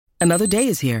Another day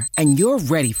is here, and you're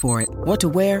ready for it. What to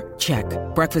wear? Check.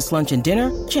 Breakfast, lunch, and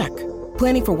dinner? Check.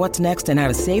 Planning for what's next and how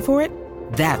to save for it?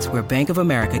 That's where Bank of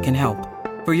America can help.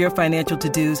 For your financial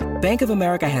to-dos, Bank of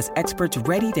America has experts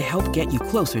ready to help get you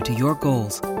closer to your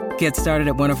goals. Get started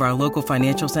at one of our local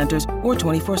financial centers or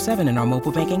 24/7 in our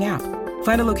mobile banking app.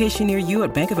 Find a location near you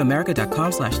at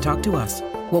bankofamerica.com/talktous.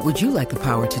 What would you like the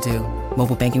power to do?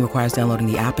 Mobile banking requires downloading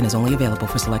the app and is only available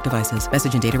for select devices.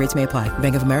 Message and data rates may apply.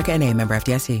 Bank of America N.A., member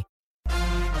FDIC.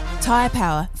 Tyre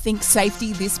Power. Think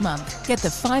safety this month. Get the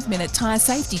 5-minute tyre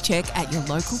safety check at your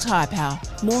local Tyre Power.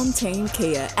 Warm Team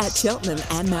Kia at Cheltenham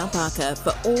and Mount Barker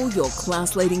for all your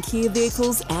class-leading Kia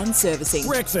vehicles and servicing.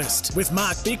 Breakfast with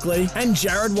Mark Bickley and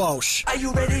Jared Walsh. Are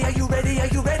you ready? Are you ready? Are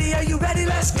you ready? Are you ready?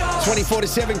 Let's go! 24 to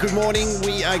 7, good morning.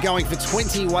 We are going for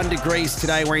 21 degrees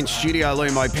today. We're in Studio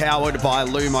Lumo, powered by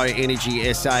Lumo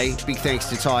Energy SA. Big thanks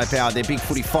to Tyre Power, their Big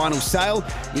Footy final sale.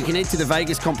 You can enter the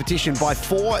Vegas competition, buy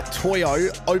 4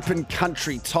 Toyo Open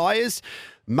Country tyres.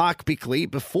 Mark Bickley,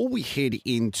 before we head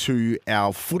into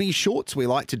our footy shorts, we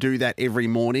like to do that every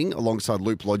morning alongside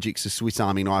Loop Logic's, the Swiss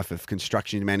Army knife of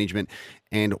construction management,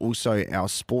 and also our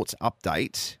sports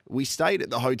update. We stayed at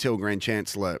the Hotel Grand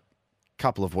Chancellor a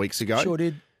couple of weeks ago. Sure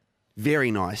did.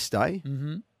 Very nice day.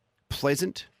 Mm-hmm.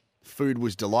 Pleasant. Food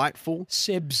was delightful.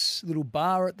 Seb's little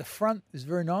bar at the front is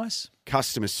very nice.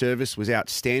 Customer service was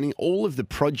outstanding. All of the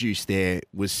produce there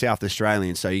was South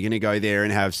Australian, so you're going to go there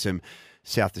and have some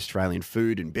South Australian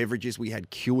food and beverages. We had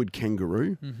cured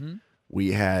kangaroo. Mm-hmm.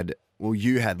 We had, well,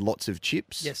 you had lots of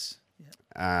chips. Yes.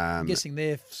 Yeah. I'm guessing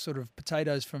they're sort of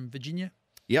potatoes from Virginia.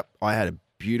 Yep. I had a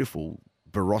beautiful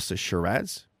Barossa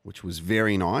Shiraz, which was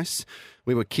very nice.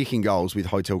 We were kicking goals with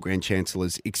Hotel Grand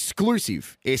Chancellor's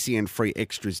exclusive SEN free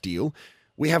extras deal.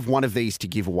 We have one of these to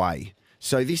give away.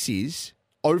 So this is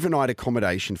overnight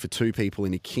accommodation for 2 people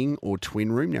in a king or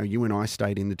twin room. Now, you and I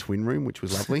stayed in the twin room, which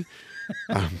was lovely.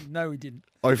 No, we didn't.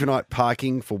 Overnight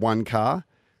parking for 1 car,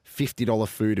 $50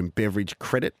 food and beverage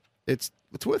credit. It's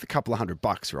worth a couple of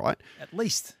 $100, right? At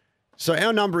least. So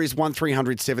our number is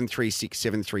 1300 736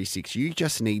 736. You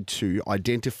just need to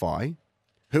identify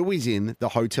who is in the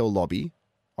hotel lobby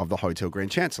of the Hotel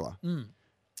Grand Chancellor.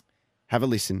 Have a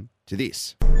listen to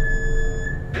this.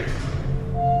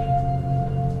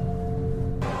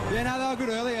 Yeah, no, they were good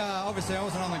earlier. Obviously, I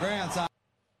wasn't on the ground, so...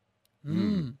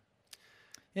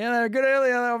 Yeah, they were good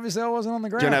earlier. Obviously, I wasn't on the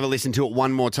ground. Do you want to have a listen to it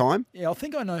one more time? Yeah, I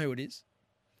think I know who it is.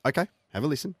 Okay, have a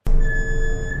listen. Yeah,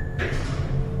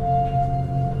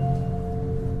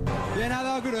 no,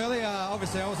 they were good earlier.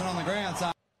 Obviously, I wasn't on the ground,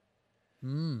 so...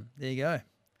 There you go.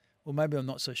 Well, maybe I'm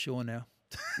not so sure now.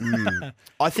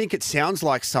 I think it sounds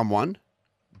like someone,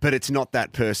 but it's not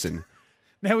that person.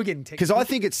 Now we're getting technical. Because I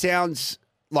think it sounds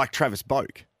like Travis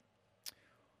Boak.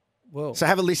 Well, So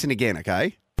have a listen again,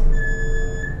 okay?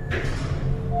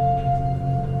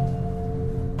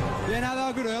 Yeah, no, they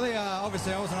were good earlier.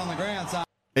 Obviously, I wasn't on the ground, so...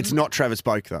 It's not Travis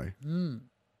Boak, though.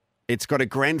 It's got a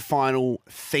grand final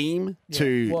theme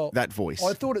to that voice.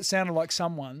 I thought it sounded like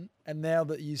someone, and now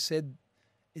that you said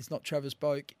it's not Travis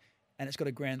Boak and it's got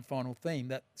a grand final theme,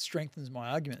 that strengthens my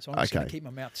argument. So I'm just going to keep my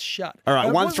mouth shut. All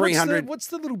right, 1300. What's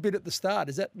the little bit at the start?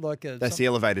 Is that like a... That's the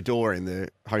elevator door in the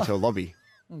hotel lobby.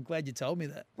 I'm glad you told me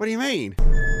that. What do you mean?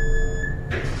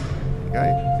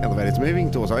 Okay, elevator's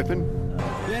moving, doors open.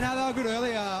 Yeah, no, they were good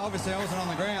earlier. Obviously, I wasn't on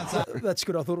the ground, so... That's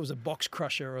good. I thought it was a box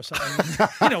crusher or something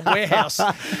in a warehouse.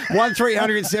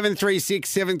 1300 736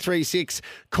 736.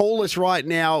 Call us right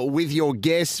now with your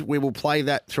guess. We will play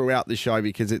that throughout the show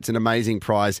because it's an amazing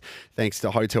prize. Thanks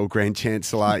to Hotel Grand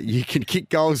Chancellor. You can kick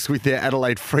goals with their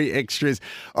Adelaide free extras.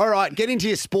 All right, get into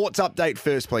your sports update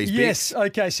first, please, Yes. Bicks.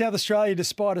 Okay. South Australia,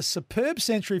 despite a superb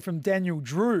century from Daniel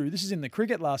Drew, this is in the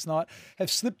cricket last night,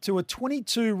 have slipped to a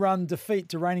 22-run defeat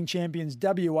to reigning champions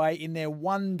WA in their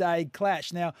one-day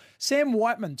clash. Now, Sam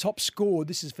Whiteman top scored,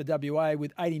 this is for WA,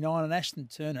 with 89, and Ashton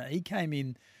Turner, he came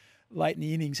in late in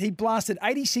the innings. He blasted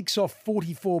 86 off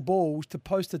 44 balls to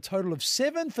post a total of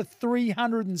 7 for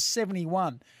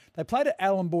 371. They played at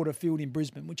Allan Border Field in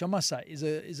Brisbane, which I must say is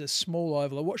a small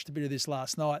oval. I watched a bit of this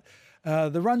last night.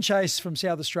 The run chase from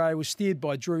South Australia was steered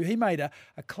by Drew. He made a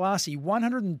classy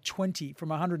 120 from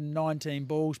 119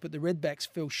 balls, but the Redbacks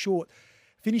fell short,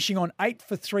 finishing on 8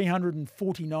 for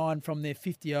 349 from their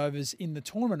 50 overs in the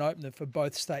tournament opener for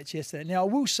both states yesterday. Now,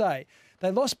 I will say, they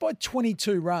lost by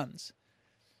 22 runs.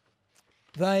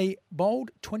 They bowled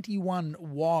 21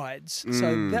 wides,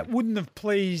 so that wouldn't have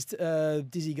pleased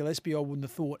Dizzy Gillespie, I wouldn't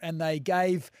have thought. And they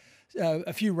gave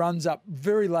a few runs up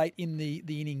very late in the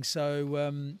innings.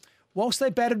 So whilst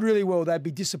they batted really well, they'd be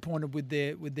disappointed with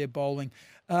their bowling.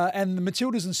 And the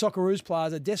Matildas and Socceroos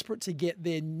players are desperate to get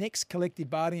their next collective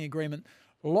bargaining agreement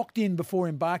locked in before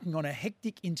embarking on a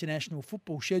hectic international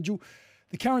football schedule.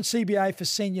 The current CBA for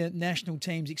senior national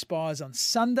teams expires on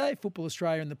Sunday. Football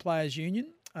Australia and the Players Union,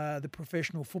 the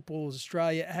Professional Footballers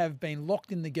Australia, have been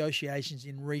locked in negotiations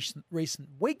in recent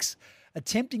weeks,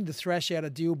 attempting to thrash out a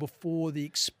deal before the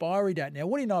expiry date. Now,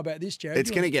 what do you know about this, Jared?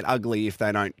 It's going to get ugly if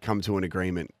they don't come to an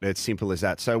agreement. It's simple as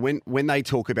that. So when they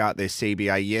talk about their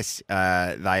CBA, yes,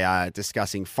 they are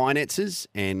discussing finances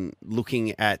and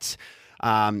looking at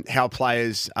how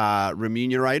players are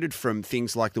remunerated from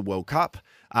things like the World Cup.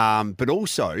 But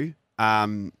also,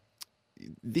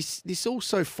 this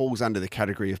also falls under the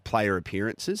category of player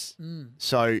appearances.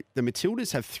 So the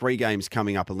Matildas have 3 games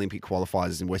coming up, Olympic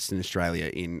qualifiers in Western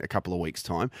Australia in a couple of weeks'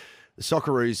 time. The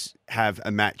Socceroos have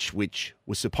a match which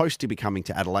was supposed to be coming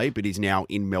to Adelaide, but is now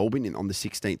in Melbourne on the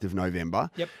 16th of November.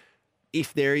 Yep.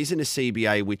 If there isn't a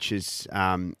CBA which is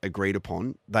agreed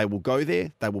upon, they will go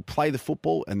there, they will play the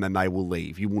football, and then they will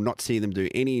leave. You will not see them do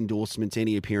any endorsements,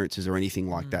 any appearances or anything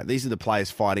like that. These are the players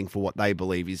fighting for what they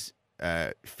believe is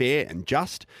fair and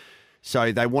just.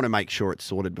 So they want to make sure it's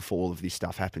sorted before all of this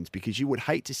stuff happens, because you would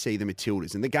hate to see the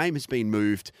Matildas. And the game has been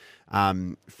moved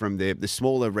from the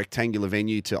smaller rectangular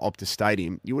venue to Optus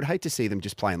Stadium. You would hate to see them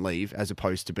just play and leave, as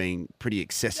opposed to being pretty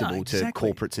accessible to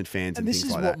corporates and fans and things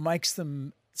like that. And this is what makes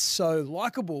them so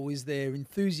likeable, is their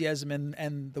enthusiasm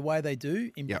and the way they do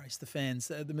embrace the fans.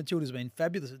 The Matildas have been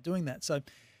fabulous at doing that. So,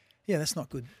 yeah, that's not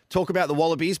good. Talk about the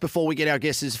Wallabies before we get our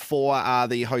guesses for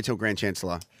the Hotel Grand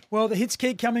Chancellor. Well, the hits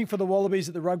keep coming for the Wallabies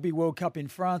at the Rugby World Cup in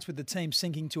France, with the team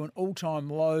sinking to an all-time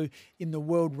low in the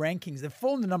world rankings. They've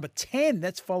fallen to number 10.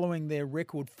 That's following their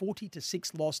record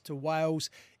 40-6 loss to Wales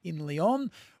in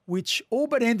Lyon, which all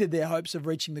but ended their hopes of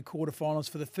reaching the quarterfinals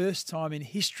for the first time in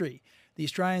history. The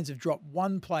Australians have dropped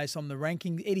 1 place on the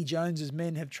ranking. Eddie Jones's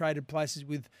men have traded places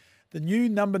with the new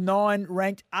number 9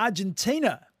 ranked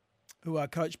Argentina, who are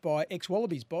coached by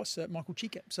ex-Wallabies boss Michael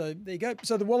Chica. So there you go.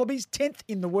 So the Wallabies, 10th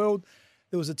in the world.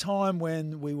 There was a time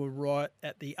when we were right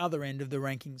at the other end of the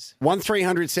rankings.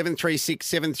 1300 736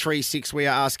 736. We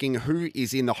are asking who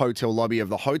is in the hotel lobby of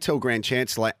the Hotel Grand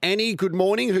Chancellor. Annie, good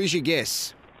morning. Who's your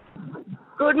guess?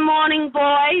 Good morning,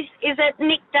 boys. Is it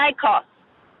Nick Dacos?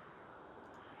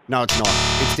 No, it's not.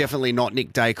 It's definitely not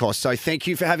Nick Dacos. So thank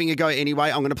you for having a go anyway.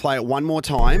 I'm going to play it one more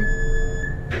time.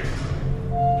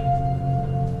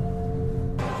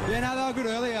 Yeah, no, they were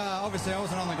good earlier. Obviously, I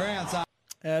wasn't on the ground, so...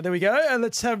 There we go.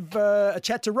 Let's have a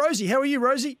chat to Rosie. How are you,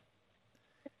 Rosie?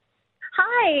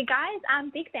 Hi, guys. I'm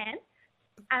a big fan.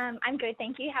 I'm good,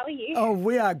 thank you. How are you? Oh,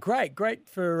 we are great. Great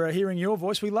for hearing your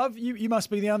voice. We love you. You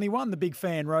must be the only one, the big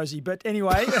fan, Rosie. But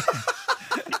anyway,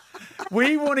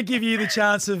 we want to give you the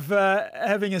chance of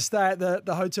having a stay at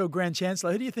the Hotel Grand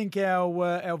Chancellor. Who do you think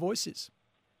our voice is?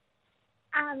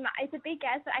 It's a big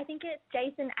guess, but I think it's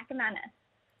Jason Ackermanis.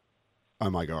 Oh,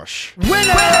 my gosh.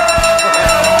 Winner!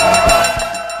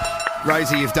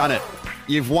 Rosie, you've done it.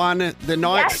 You've won the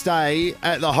night stay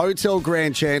at the Hotel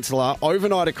Grand Chancellor,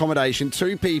 overnight accommodation,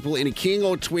 2 people in a king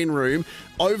or twin room,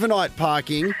 overnight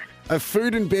parking, a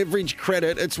food and beverage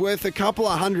credit. It's worth a couple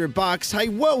of $100. Hey,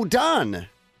 well done.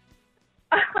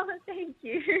 Oh, thank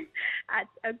you. That's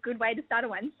a good way to start a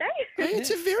Wednesday.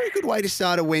 It's a very good way to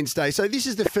start a Wednesday. So this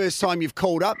is the first time you've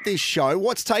called up this show.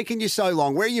 What's taken you so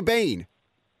long? Where have you been?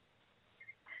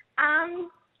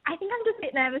 I think I'm just a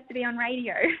bit nervous to be on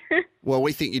radio. Well,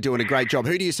 we think you're doing a great job.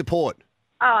 Who do you support?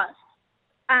 The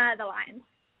Lions.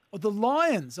 Oh, the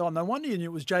Lions. Oh, no wonder you knew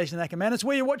it was Jason Ackermanis.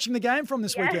 Where are you watching the game from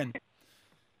this weekend?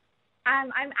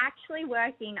 I'm actually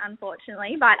working,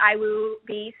 unfortunately, but I will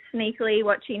be sneakily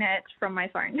watching it from my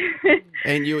phone.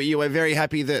 And you were very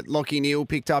happy that Lachie Neale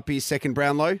picked up his second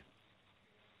Brownlow?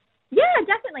 Yeah,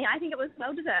 definitely. I think it was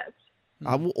well-deserved.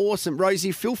 Awesome.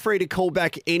 Rosie, feel free to call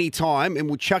back anytime and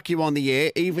we'll chuck you on the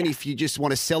air, even if you just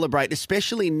want to celebrate,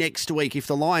 especially next week. If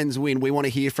the Lions win, we want to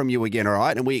hear from you again, all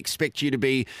right? And we expect you to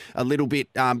be a little bit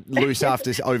loose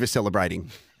after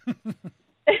over-celebrating.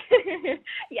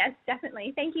 Yes,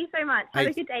 definitely. Thank you so much. Have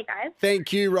a good day, guys.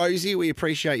 Thank you, Rosie. We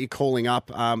appreciate you calling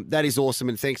up. That is awesome.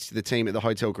 And thanks to the team at the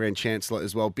Hotel Grand Chancellor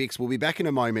as well. Bicks, we'll be back in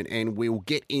a moment and we'll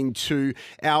get into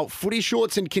our footy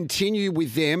shorts and continue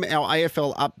with them. Our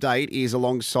AFL update is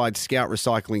alongside Scout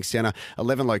Recycling Centre,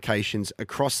 11 locations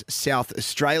across South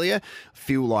Australia.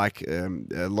 Feel like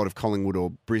a lot of Collingwood or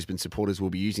Brisbane supporters will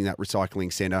be using that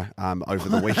recycling centre over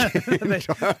the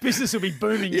weekend. Business will be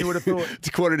booming, you would have thought. It's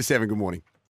 6:45. Good morning.